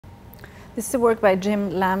This is a work by Jim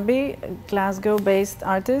Lambie, a Glasgow-based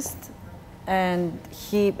artist, and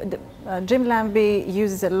Jim Lambie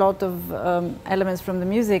uses a lot of elements from the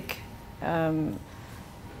music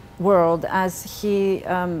world, as he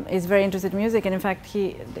is very interested in music, and in fact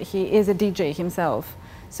he is a DJ himself.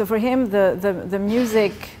 So for him, the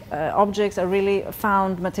music objects are really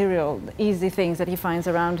found material, easy things that he finds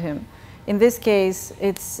around him. In this case,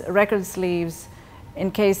 it's record sleeves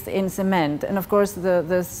encased in cement, and of course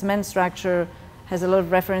the cement structure has a lot of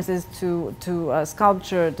references to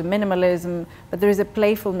sculpture, to minimalism, but there is a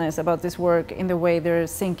playfulness about this work in the way they're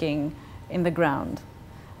sinking in the ground.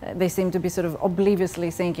 They seem to be sort of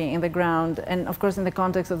obliviously sinking in the ground, and of course in the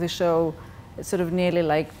context of the show, it's sort of nearly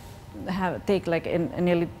like take like a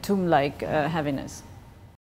nearly tomb-like heaviness.